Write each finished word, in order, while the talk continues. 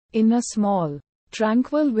In a small,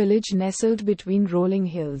 tranquil village nestled between rolling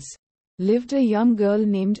hills, lived a young girl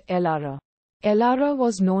named Elara. Elara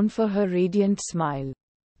was known for her radiant smile,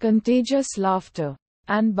 contagious laughter,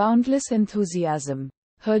 and boundless enthusiasm.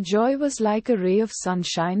 Her joy was like a ray of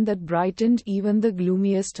sunshine that brightened even the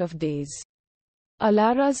gloomiest of days.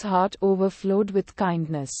 Elara's heart overflowed with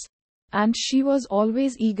kindness, and she was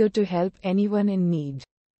always eager to help anyone in need.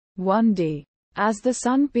 One day, as the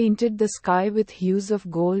sun painted the sky with hues of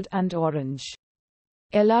gold and orange,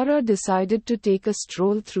 Elara decided to take a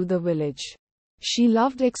stroll through the village. She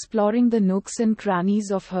loved exploring the nooks and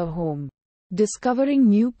crannies of her home, discovering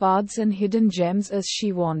new paths and hidden gems as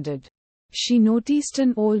she wandered. She noticed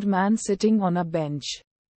an old man sitting on a bench,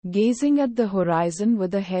 gazing at the horizon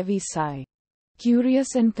with a heavy sigh.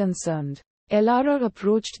 Curious and concerned, Elara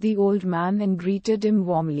approached the old man and greeted him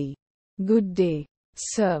warmly. "Good day,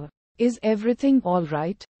 sir. Is everything all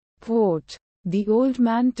right?" Quote. The old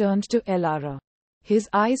man turned to Elara, his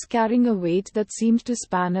eyes carrying a weight that seemed to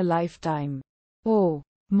span a lifetime. "Oh,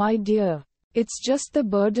 my dear, it's just the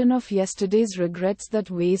burden of yesterday's regrets that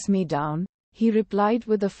weighs me down," he replied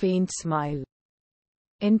with a faint smile.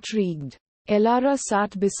 Intrigued, Elara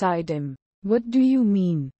sat beside him. "What do you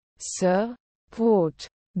mean, sir?" Quote.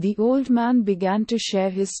 The old man began to share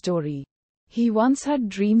his story. He once had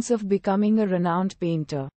dreams of becoming a renowned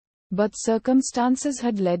painter, but circumstances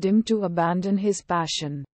had led him to abandon his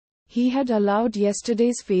passion. He had allowed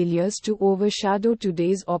yesterday's failures to overshadow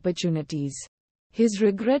today's opportunities. His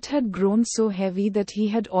regret had grown so heavy that he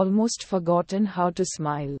had almost forgotten how to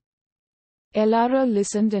smile. Elara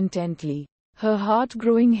listened intently, her heart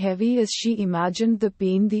growing heavy as she imagined the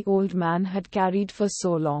pain the old man had carried for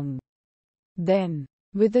so long. Then,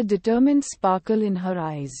 with a determined sparkle in her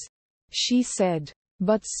eyes, she said,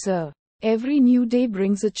 "But sir, every new day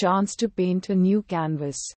brings a chance to paint a new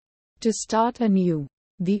canvas. To start anew."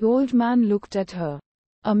 The old man looked at her,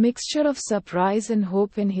 a mixture of surprise and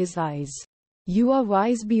hope in his eyes. "You are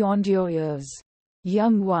wise beyond your years,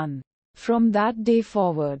 young one." From that day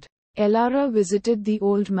forward, Elara visited the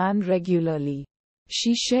old man regularly.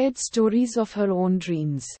 She shared stories of her own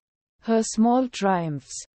dreams, her small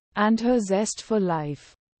triumphs, and her zest for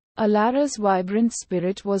life. Elara's vibrant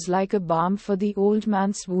spirit was like a balm for the old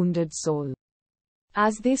man's wounded soul.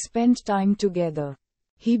 As they spent time together,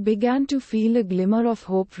 he began to feel a glimmer of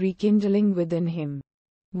hope rekindling within him.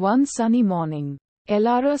 One sunny morning,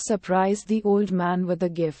 Elara surprised the old man with a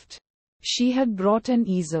gift. She had brought an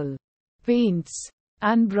easel, paints,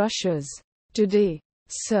 and brushes. "Today,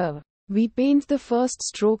 sir, we paint the first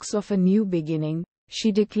strokes of a new beginning,"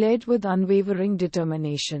 she declared with unwavering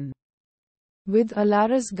determination. With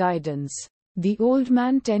Elara's guidance, the old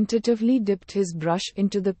man tentatively dipped his brush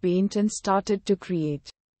into the paint and started to create.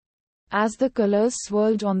 As the colors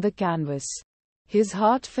swirled on the canvas, his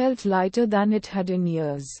heart felt lighter than it had in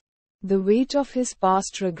years. The weight of his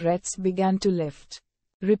past regrets began to lift,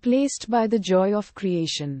 replaced by the joy of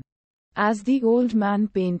creation. As the old man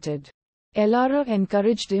painted, Elara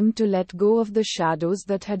encouraged him to let go of the shadows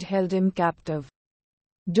that had held him captive.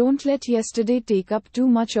 "Don't let yesterday take up too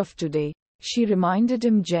much of today," she reminded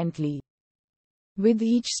him gently. With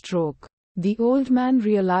each stroke, the old man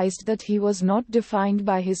realized that he was not defined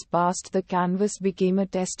by his past. The canvas became a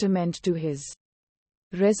testament to his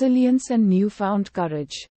resilience and newfound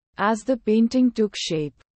courage. As the painting took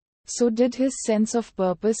shape, so did his sense of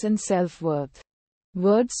purpose and self-worth.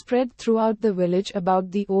 Word spread throughout the village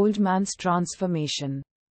about the old man's transformation.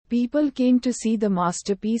 People came to see the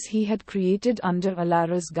masterpiece he had created under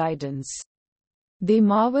Elara's guidance. They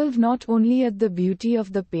marveled not only at the beauty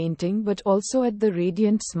of the painting but also at the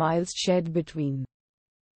radiant smiles shared between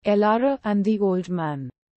Elara and the old man.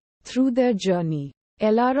 Through their journey,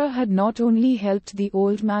 Elara had not only helped the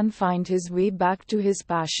old man find his way back to his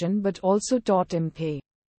passion but also taught him the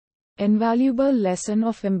invaluable lesson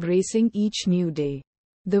of embracing each new day.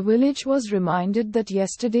 The village was reminded that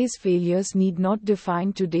yesterday's failures need not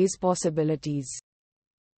define today's possibilities.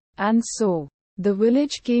 And so, the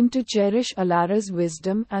village came to cherish Elara's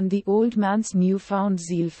wisdom and the old man's newfound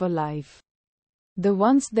zeal for life. The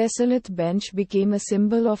once desolate bench became a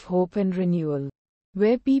symbol of hope and renewal,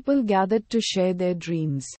 where people gathered to share their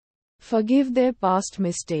dreams, forgive their past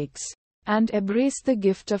mistakes, and embrace the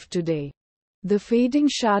gift of today. The fading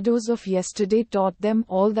shadows of yesterday taught them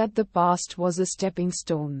all that the past was a stepping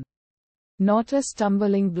stone, not a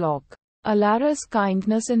stumbling block. Elara's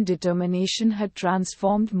kindness and determination had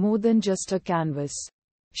transformed more than just a canvas.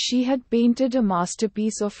 She had painted a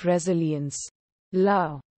masterpiece of resilience,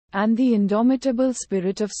 love, and the indomitable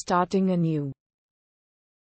spirit of starting anew.